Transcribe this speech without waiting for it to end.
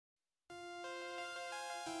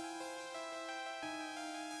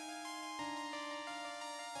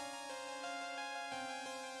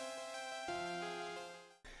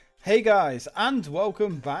Hey guys, and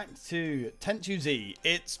welcome back to Tenchu Z.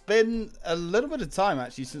 It's been a little bit of time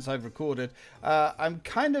actually since I've recorded. I'm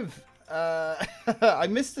kind of I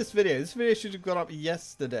missed this video. This video should have gone up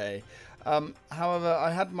yesterday. However,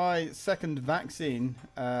 I had my second vaccine.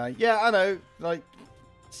 Yeah, I know, like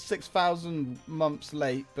 6,000 months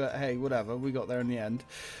late, but hey, whatever. We got there in the end.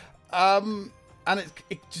 And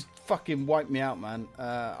it just fucking wiped me out, man.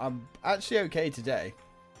 I'm actually okay today.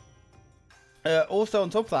 Also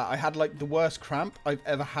on top of that, I had like the worst cramp I've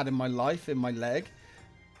ever had in my life in my leg.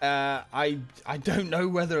 I don't know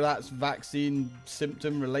whether that's vaccine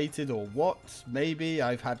symptom related or what. Maybe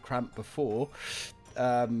I've had cramp before,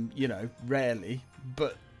 you know, rarely,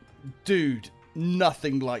 but dude,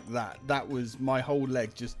 nothing like that. That was my whole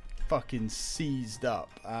leg just fucking seized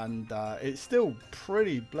up, and it's still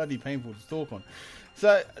pretty bloody painful to talk on.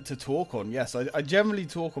 So yes, I generally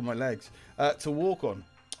talk on my legs. To walk on.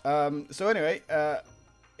 So anyway,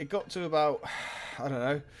 it got to about, I don't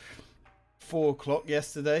know, 4 o'clock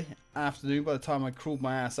yesterday afternoon by the time I crawled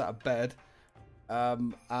my ass out of bed,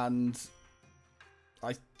 and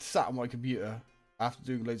I sat on my computer after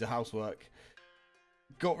doing loads of housework,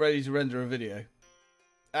 got ready to render a video,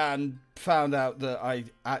 and found out that I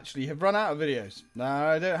actually have run out of videos. Now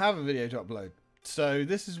I don't have a video to upload, so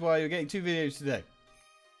this is why you're getting 2 videos today.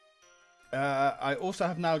 I also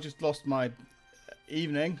have now just lost my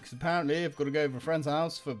evening, because apparently I've got to go over a friend's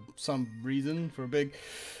house for some reason, for a big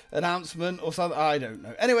announcement or something. I don't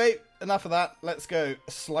know. Anyway, enough of that. Let's go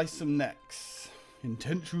slice some necks in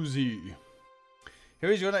Tenchu Z. Here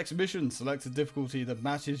is your next mission. Select a difficulty that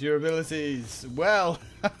matches your abilities. Well,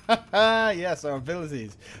 yes, our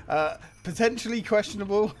abilities. Potentially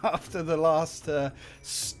questionable after the last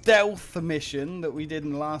stealth mission that we did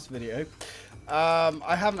in the last video.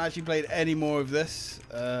 I haven't actually played any more of this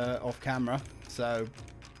off camera. So,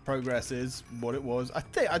 progress is what it was. I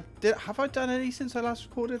think I did. Have I done any since I last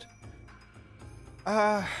recorded?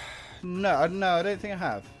 No, I don't think I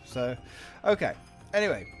have. So, okay.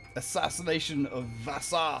 Anyway, Assassination of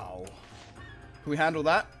Vassal. Can we handle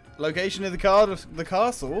that? Location of the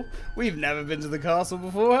castle. We've never been to the castle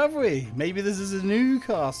before, have we? Maybe this is a new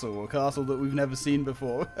castle, a castle that we've never seen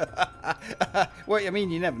before. Well, I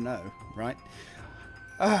mean, you never know, right?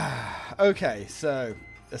 Okay, so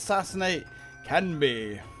assassinate. Can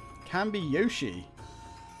be Yoshi.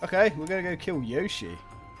 Okay, we're gonna go kill Yoshi.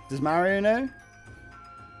 Does Mario know?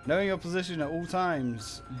 Knowing your position at all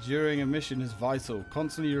times during a mission is vital.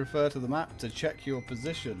 Constantly refer to the map to check your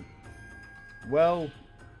position. Well,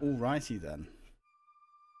 alrighty then.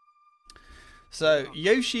 So,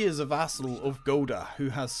 Yoshi is a vassal of Golda who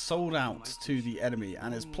has sold out to the enemy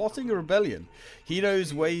and is plotting a rebellion. He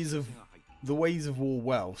knows the ways of war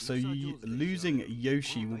well, so losing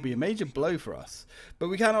Yoshi will be a major blow for us. But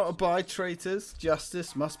we cannot abide traitors.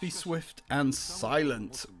 Justice must be swift and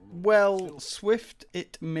silent. Well, swift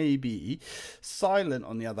it may be. Silent,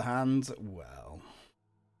 on the other hand, well,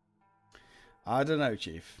 I don't know,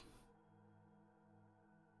 Chief.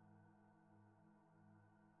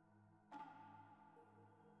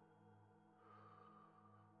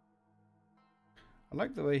 I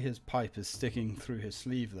like the way his pipe is sticking through his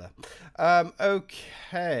sleeve there.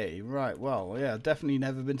 Okay, right. Well, yeah, definitely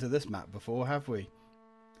never been to this map before, have we?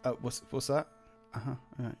 What's that?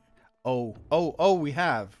 Right. Oh, we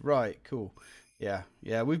have. Right, cool. Yeah,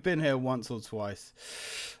 we've been here once or twice.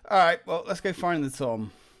 All right, well, let's go find the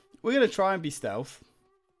Tom. We're gonna try and be stealth,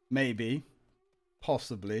 maybe,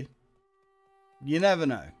 possibly. You never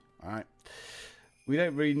know. All right. We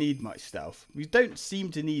don't really need much stealth. We don't seem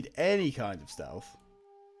to need any kind of stealth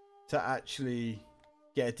to actually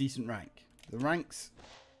get a decent rank. The ranks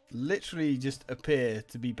literally just appear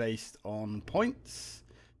to be based on points.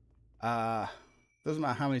 Doesn't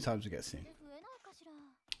matter how many times we get seen.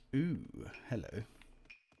 Ooh, hello.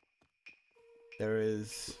 There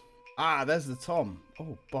is... there's the Tom.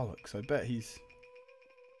 Oh, bollocks. I bet he's...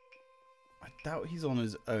 I doubt he's on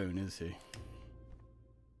his own, is he?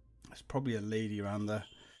 There's probably a lady around there.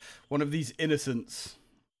 One of these innocents.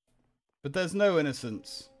 But there's no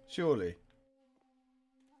innocence, surely.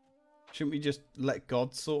 Shouldn't we just let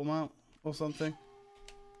God sort them out or something?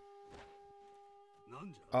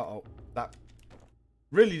 Uh-oh. That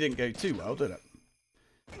really didn't go too well, did it?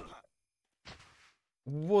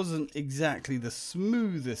 Wasn't exactly the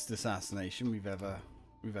smoothest assassination we've ever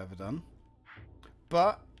done.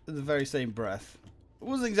 But in the very same breath, it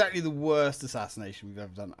wasn't exactly the worst assassination we've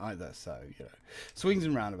ever done either, so, you know. Swings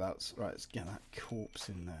and roundabouts. Right, let's get that corpse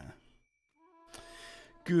in there.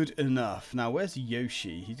 Good enough. Now, where's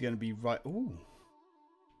Yoshi? He's going to be right... Ooh.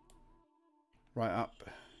 Right up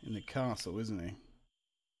in the castle, isn't he?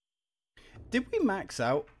 Did we max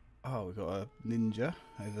out Oh, we've got a ninja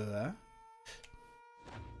over there.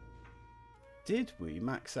 Did we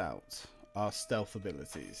max out our stealth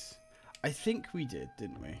abilities? I think we did,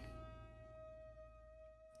 didn't we?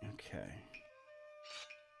 Okay.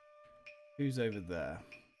 Who's over there?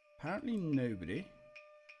 Apparently nobody.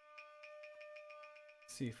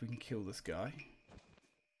 Let's see if we can kill this guy.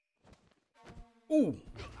 Oh!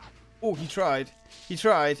 Oh, he tried. He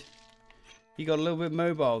tried. He got a little bit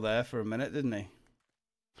mobile there for a minute, didn't he?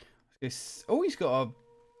 Oh, he's got a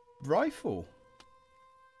rifle.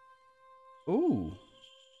 Ooh.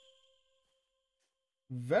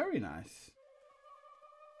 Very nice.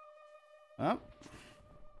 Well,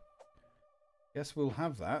 guess we'll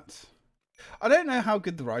have that. I don't know how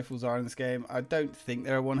good the rifles are in this game. I don't think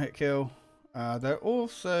they're a one-hit kill. They're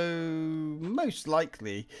also most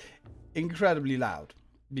likely incredibly loud.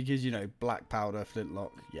 Because, you know, black powder,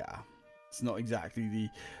 flintlock, yeah. It's not exactly the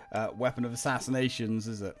weapon of assassinations,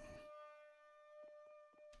 is it?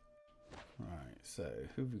 Right, so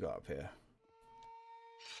who have we got up here?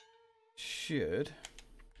 Should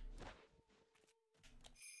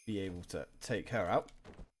be able to take her out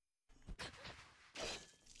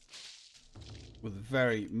with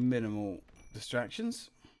very minimal distractions.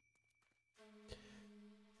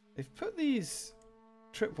 They've put these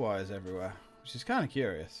tripwires everywhere, which is kind of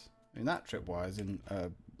curious. I mean, that tripwire is in a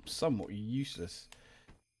somewhat useless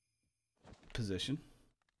position.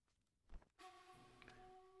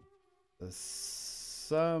 There's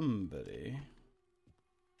somebody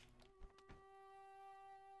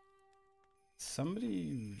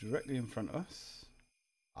directly in front of us.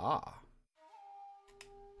 Ah.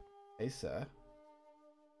 Hey, sir.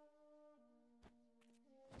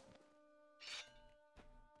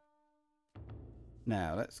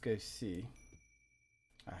 Now, let's go see.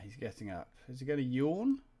 Ah, he's getting up. Is he going to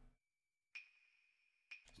yawn?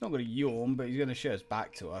 He's not going to yawn, but he's going to show his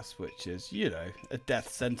back to us, which is, you know, a death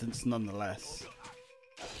sentence nonetheless.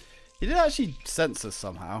 He did actually sense us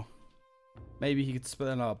somehow. Maybe he could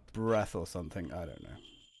smell our breath or something. I don't know.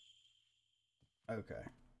 Okay.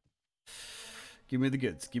 Give me the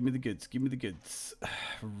goods. Give me the goods. Give me the goods.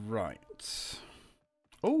 Right.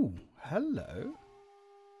 Oh, hello.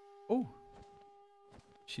 Oh.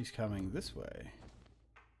 She's coming this way.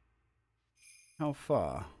 How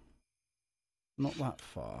far? Not that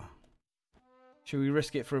far. Should we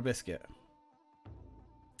risk it for a biscuit?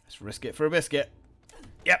 Let's risk it for a biscuit.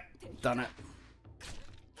 Yep, done it.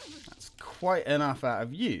 That's quite enough out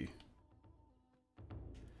of you.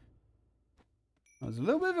 That was a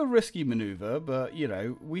little bit of a risky maneuver, but, you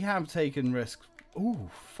know, we have taken risks. Ooh,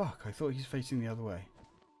 fuck, I thought he's facing the other way.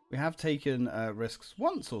 We have taken risks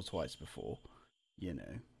once or twice before, you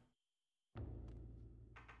know.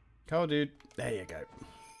 Come on, dude. There you go.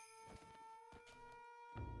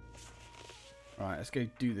 Right, let's go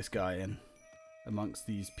do this guy in amongst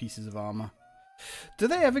these pieces of armor. Do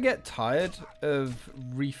they ever get tired of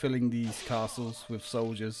refilling these castles with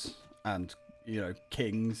soldiers and, you know,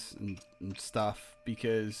 kings and stuff?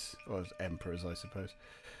 Because, well, emperors, I suppose.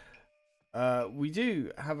 We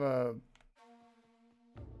do have a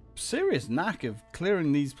serious knack of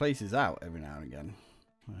clearing these places out every now and again.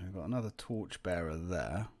 We've got another torchbearer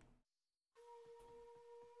there.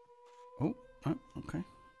 Oh, okay.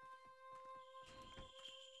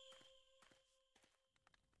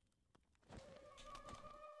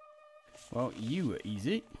 Well, you were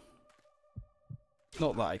easy.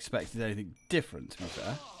 Not that I expected anything different, to be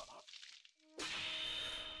fair.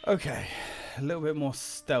 Okay, a little bit more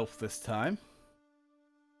stealth this time.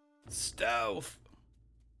 Stealth!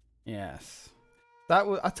 Yes. That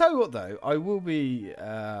was, I tell you what though, I will be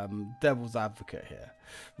devil's advocate here.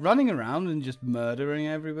 Running around and just murdering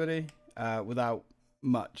everybody without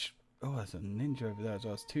much... Oh, there's a ninja over there as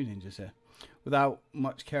well. There's two ninjas here. Without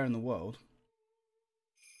much care in the world.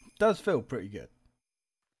 Does feel pretty good.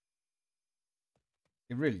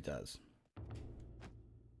 It really does.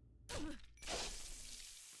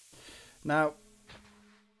 Now,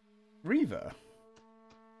 Reaver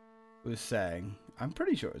was saying, I'm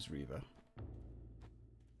pretty sure it was Reaver,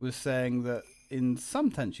 was saying that in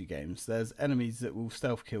some Tenchu games, there's enemies that will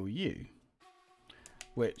stealth kill you,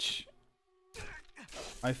 which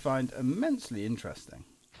I find immensely interesting.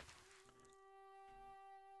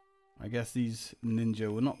 I guess these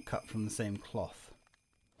ninja were not cut from the same cloth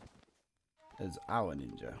as our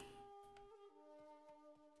ninja.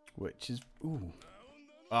 Which is... Ooh.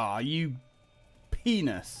 Ah, you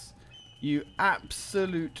penis. You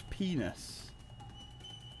absolute penis.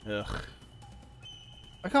 Ugh.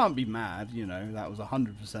 I can't be mad, you know. That was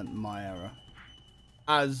 100% my error.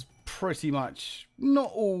 As pretty much...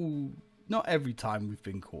 Not every time we've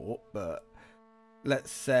been caught, but...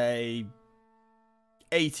 let's say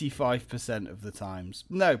 85% of the times,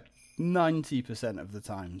 no, 90% of the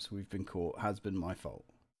times we've been caught has been my fault.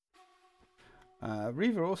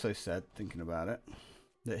 Reaver also said, thinking about it,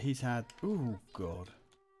 that he's had, oh god,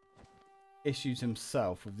 issues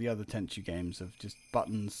himself with the other Tenchu games of just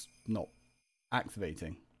buttons not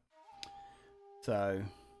activating. So,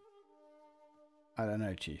 I don't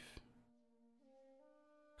know, Chief.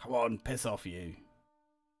 Come on, piss off, you.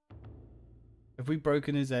 Have we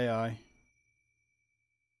broken his AI?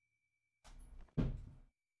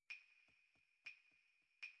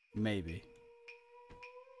 Maybe.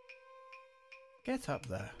 Get up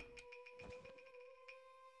there.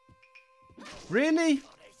 Really?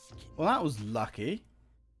 Well, that was lucky.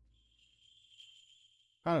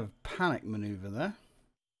 Kind of panic maneuver there.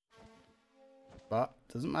 But,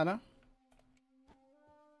 doesn't matter.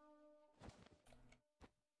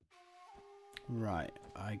 Right,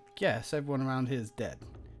 I guess everyone around here is dead.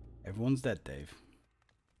 Everyone's dead, Dave.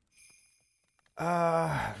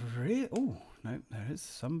 Really? Oh, no, there is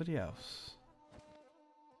somebody else.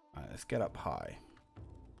 Alright, let's get up high.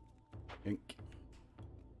 Ink.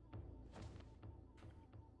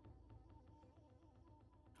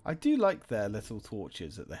 I do like their little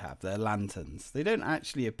torches that they have, their lanterns. They don't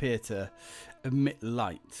actually appear to emit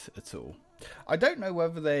light at all. I don't know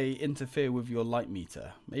whether they interfere with your light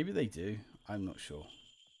meter. Maybe they do. I'm not sure.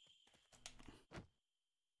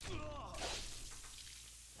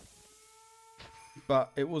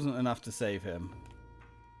 But it wasn't enough to save him.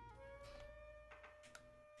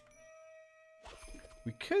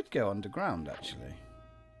 We could go underground, actually.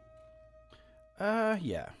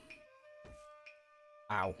 Yeah.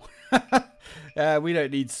 Ow. We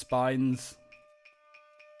don't need spines.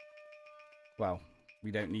 Well,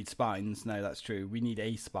 we don't need spines. No, that's true. We need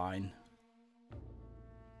a spine.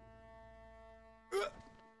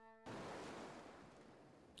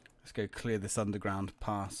 Let's go clear this underground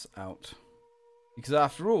pass out. Because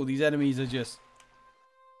after all, these enemies are just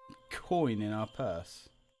coin in our purse.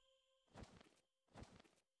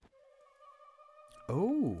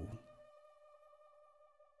 Oh.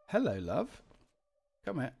 Hello, love.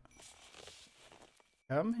 Come here.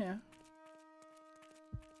 Come here.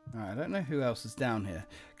 Alright, I don't know who else is down here.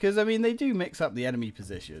 Because, I mean, they do mix up the enemy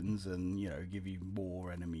positions and, you know, give you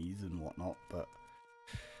more enemies and whatnot, but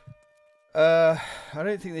I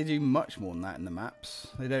don't think they do much more than that in the maps.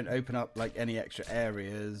 They don't open up, like, any extra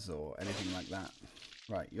areas or anything like that.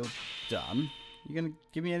 Right, you're done. You gonna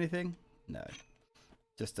give me anything? No.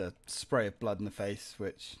 Just a spray of blood in the face,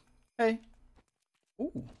 which... Hey.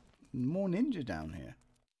 Ooh, more ninja down here.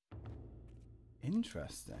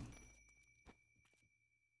 Interesting.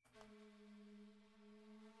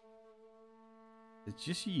 It's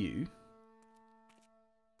just you.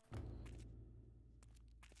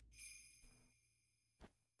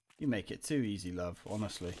 You make it too easy, love.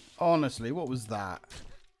 Honestly. Honestly, what was that?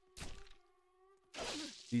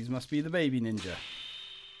 These must be the baby ninja.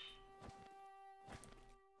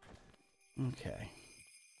 Okay.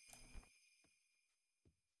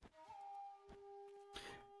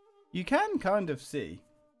 You can kind of see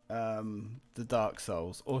the Dark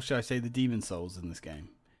Souls, or should I say the Demon Souls in this game,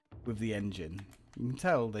 with the engine. You can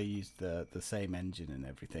tell they used the same engine and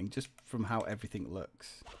everything, just from how everything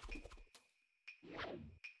looks.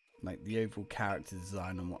 Like the overall character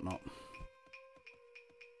design and whatnot.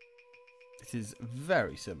 It is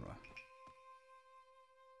very similar.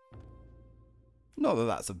 Not that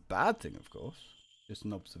that's a bad thing, of course. Just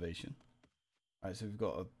an observation. Alright, so we've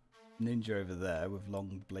got a ninja over there with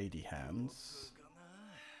long bladey hands.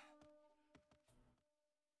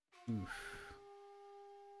 Oof.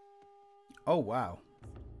 Oh, wow.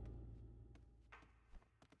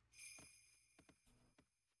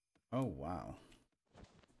 Oh, wow.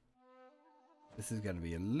 This is going to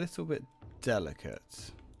be a little bit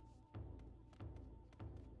delicate.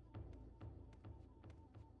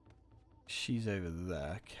 She's over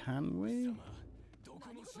there. Can we?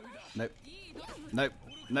 Nope. Nope.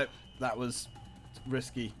 Nope. That was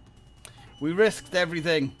risky. We risked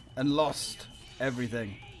everything and lost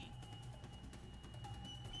everything.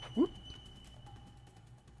 Whoop.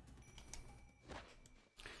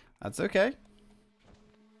 That's okay.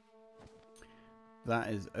 That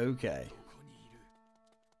is okay.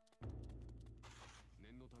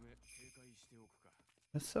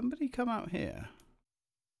 Has somebody come out here?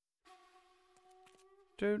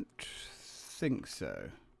 Don't think so.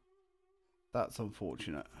 That's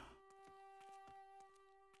unfortunate.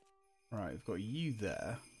 Right, we've got you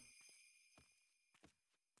there.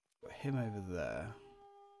 Got him over there.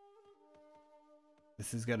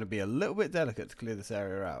 This is going to be a little bit delicate to clear this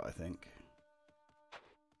area out, I think.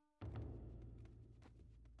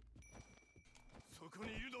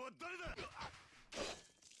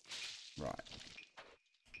 Right.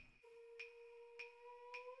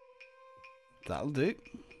 That'll do.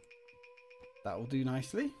 That will do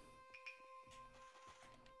nicely.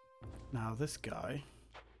 Now this guy.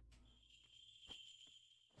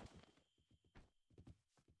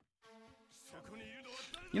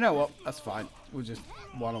 You know what? That's fine. We'll just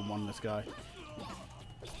one-on-one this guy.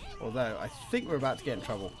 Although, I think we're about to get in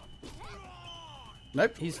trouble.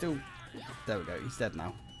 Nope, he's still... There we go. He's dead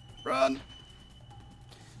now. Run!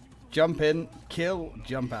 Jump in, kill,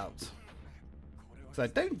 jump out. So I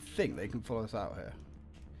don't think they can follow us out here.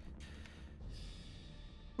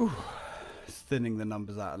 Ooh, it's thinning the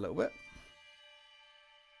numbers out a little bit.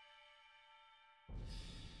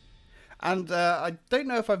 And I don't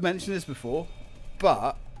know if I've mentioned this before,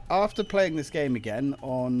 but after playing this game again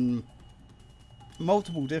on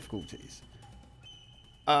multiple difficulties,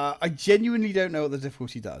 I genuinely don't know what the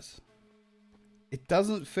difficulty does. It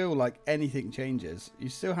doesn't feel like anything changes. You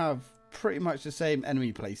still have pretty much the same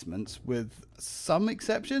enemy placements with some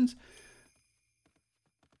exceptions.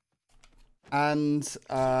 And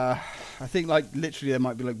I think like literally there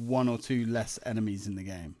might be like 1 or 2 less enemies in the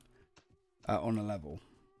game on a level.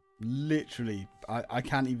 Literally, I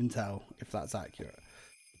can't even tell if that's accurate.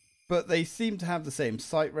 But they seem to have the same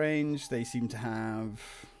sight range. They seem to have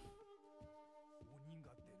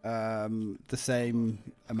the same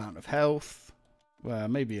amount of health. Well,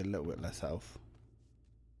 maybe a little bit less health.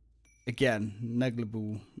 Again,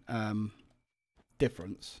 negligible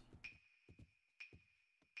difference.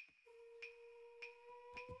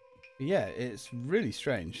 But yeah, it's really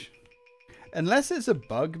strange. Unless it's a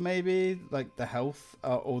bug, maybe, like the health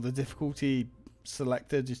or the difficulty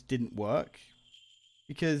selector just didn't work.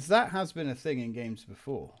 Because that has been a thing in games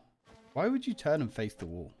before. Why would you turn and face the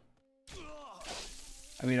wall?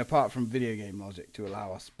 I mean, apart from video game logic to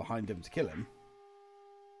allow us behind him to kill him.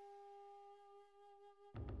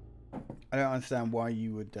 I don't understand why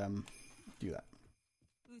you would do that.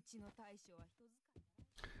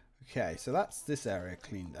 Okay, so that's this area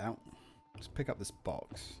cleaned out. Let's pick up this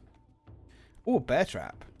box. Oh, bear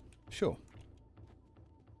trap. Sure.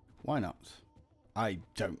 Why not? I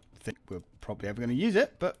don't think we're probably ever going to use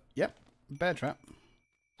it, but yep, bear trap.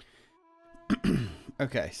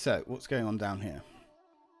 Okay, so what's going on down here?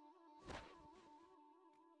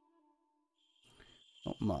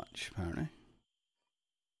 Not much, apparently.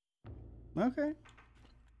 Okay.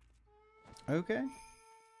 Okay.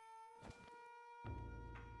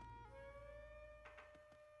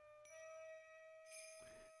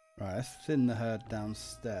 Right, let's thin the herd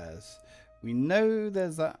downstairs. We know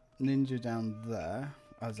there's that ninja down there.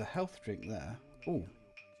 There's a health drink there. Oh.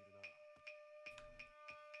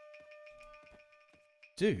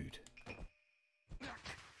 Dude.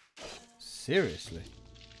 Seriously.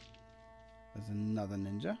 There's another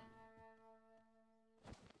ninja.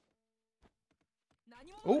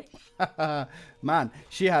 Oh. Man,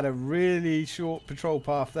 she had a really short patrol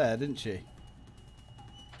path there, didn't she?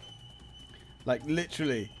 Like,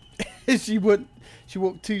 literally. She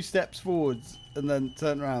walked 2 steps forwards and then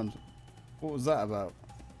turned around. What was that about?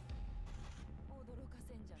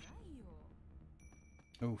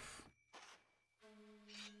 Oof.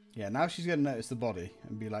 Yeah, now she's going to notice the body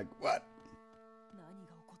and be like, what?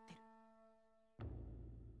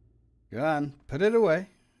 Go on, put it away.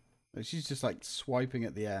 But she's just like swiping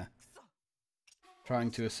at the air.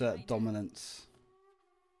 Trying to assert dominance.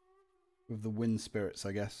 With the wind spirits,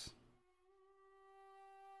 I guess.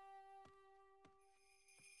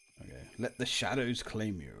 Okay, let the shadows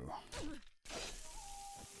claim you.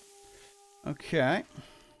 Okay.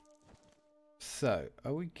 So,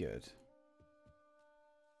 are we good?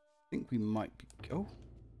 I think we might be... Oh,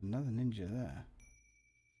 another ninja there.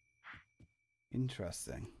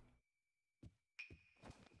 Interesting.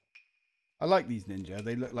 I like these ninja.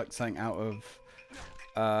 They look like something out of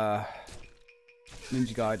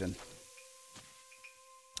Ninja Gaiden.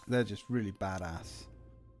 They're just really badass.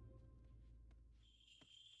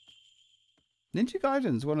 Ninja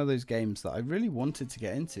Gaiden's one of those games that I really wanted to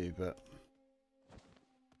get into, but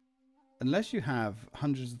unless you have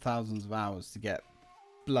hundreds of thousands of hours to get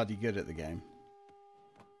bloody good at the game.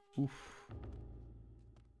 Oof.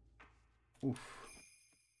 Oof.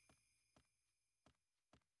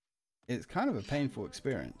 It's kind of a painful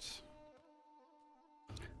experience.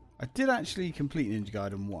 I did actually complete Ninja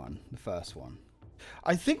Gaiden 1, the first one.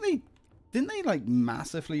 I think didn't they like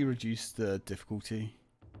massively reduce the difficulty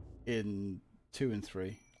in 2 and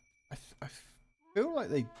 3? I feel like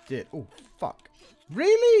they did. Oh, fuck.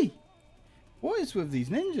 Really? What is with these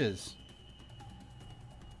ninjas?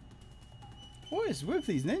 What is with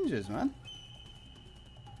these ninjas, man?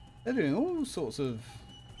 They're doing all sorts of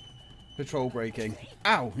Patrol breaking.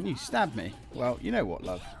 Ow, you stabbed me. Well, you know what,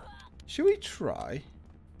 love. Should we try?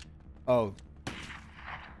 Oh.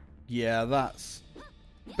 Yeah, that's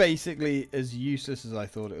basically as useless as I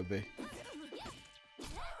thought it would be.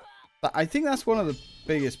 But I think that's one of the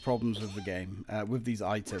biggest problems with the game, with these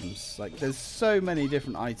items. Like, there's so many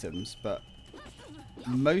different items, but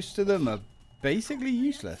most of them are basically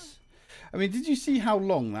useless. I mean, did you see how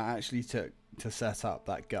long that actually took to set up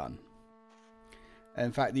that gun?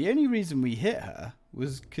 In fact, the only reason we hit her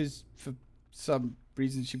was because for some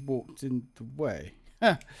reason she walked in the way.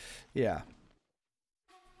 Yeah.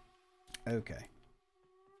 Okay.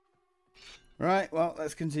 Right, well,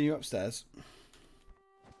 let's continue upstairs.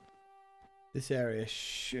 This area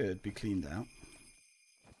should be cleaned out.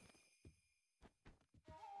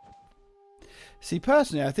 See,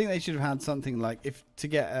 personally, I think they should have had something like, if to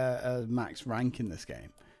get a max rank in this game,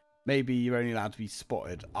 maybe you're only allowed to be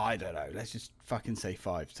spotted, I don't know, let's just fucking say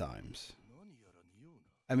 5 times.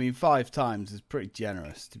 I mean, 5 times is pretty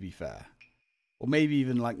generous, to be fair. Or maybe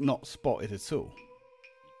even, like, not spotted at all.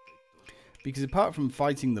 Because apart from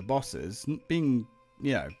fighting the bosses, being,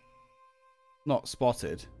 you know, not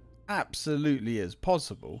spotted absolutely is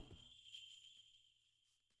possible.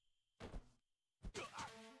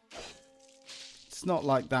 It's not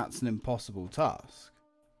like that's an impossible task.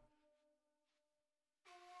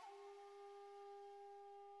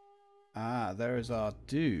 Ah, there is our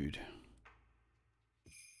dude.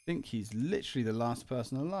 I think he's literally the last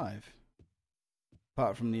person alive.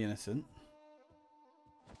 Apart from the innocent.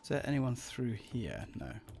 Is there anyone through here?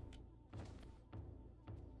 No.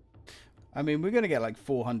 I mean, we're going to get like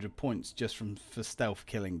 400 points just for stealth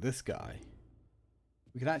killing this guy.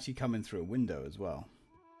 We can actually come in through a window as well.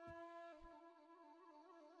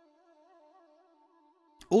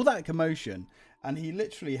 All that commotion, and he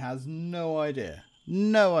literally has no idea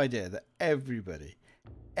that everybody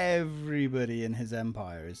in his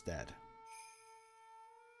empire is dead.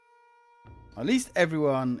 At least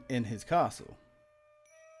everyone in his castle.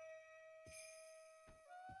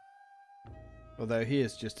 Although he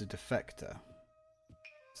is just a defector.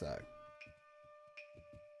 So.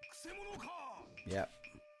 Yep.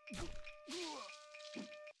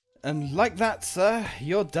 And like that, sir,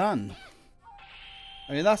 you're done.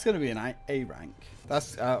 I mean, that's going to be an A rank.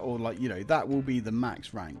 That's, or like, you know, that will be the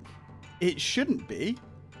max rank. It shouldn't be.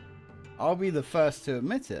 I'll be the first to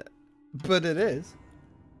admit it. But it is.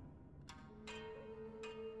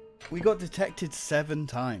 We got detected 7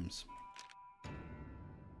 times.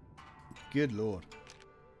 Good lord.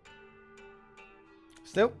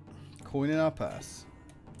 Still, coin in our purse.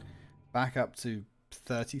 Back up to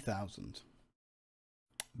 30,000.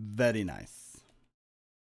 Very nice.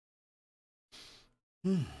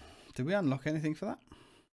 Did we unlock anything for that?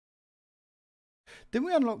 Didn't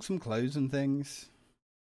we unlock some clothes and things?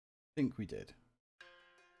 I think we did.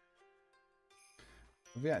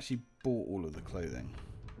 Have we actually bought all of the clothing?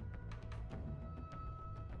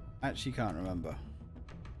 Actually can't remember.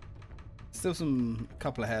 Still a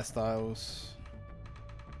couple of hairstyles.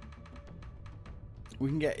 We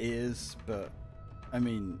can get ears, but I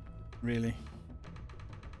mean, really?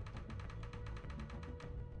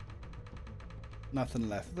 Nothing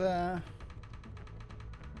left there.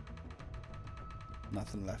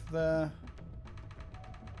 Nothing left there.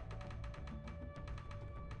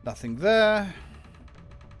 Nothing there.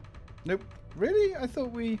 Nope. Really? I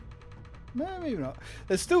thought we... No, maybe not.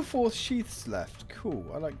 There's still 4 sheaths left. Cool.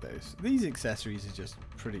 I like those. These accessories are just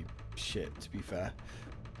pretty shit, to be fair.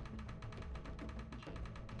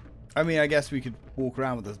 I mean, I guess we could walk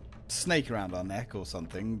around with a snake around our neck or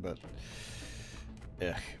something, but...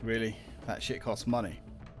 Ugh, really? That shit costs money.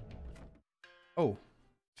 Oh.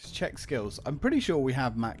 Just check skills. I'm pretty sure we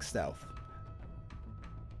have max stealth.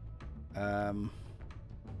 Now,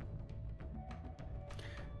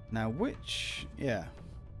 which... Yeah.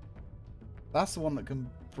 That's the one that can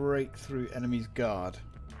break through enemy's guard.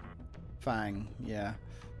 Fang, yeah.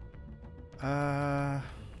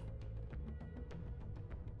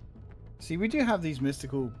 See, we do have these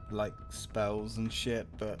mystical, like, spells and shit,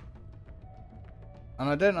 but... And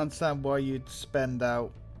I don't understand why you'd spend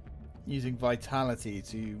out using vitality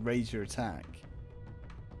to raise your attack.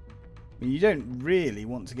 I mean, you don't really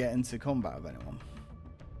want to get into combat with anyone.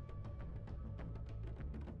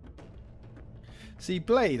 See,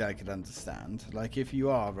 Blade I could understand, like if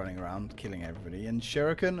you are running around killing everybody, and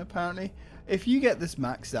Shuriken apparently, if you get this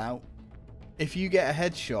maxed out, if you get a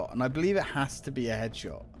headshot, and I believe it has to be a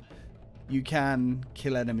headshot, you can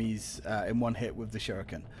kill enemies in one hit with the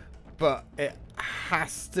Shuriken, but it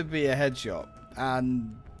has to be a headshot,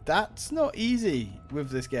 and that's not easy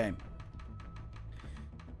with this game.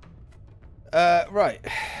 Right.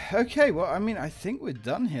 Okay, well, I mean, I think we're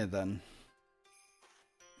done here then.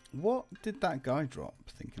 What did that guy drop,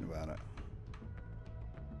 thinking about it?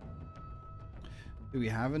 Do we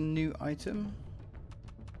have a new item?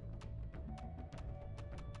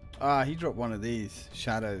 Ah, he dropped one of these.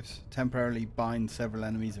 Shadows. Temporarily bind several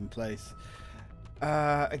enemies in place.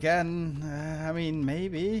 Again, I mean,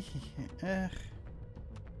 maybe.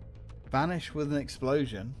 Vanish with an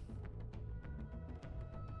explosion.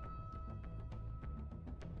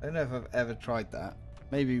 I don't know if I've ever tried that.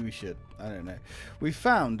 Maybe we should. I don't know. We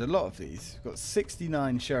found a lot of these. We've got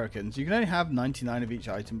 69 shurikens. You can only have 99 of each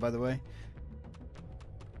item, by the way.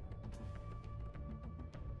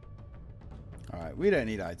 Alright, we don't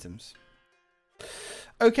need items.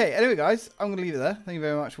 Okay, anyway, guys, I'm going to leave it there. Thank you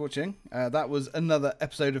very much for watching. That was another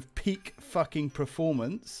episode of Peak Fucking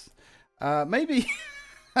Performance. Maybe...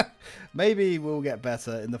 maybe we'll get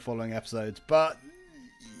better in the following episodes, but...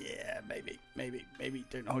 yeah, maybe.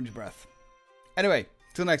 Don't hold your breath. Anyway,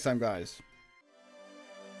 till next time, guys.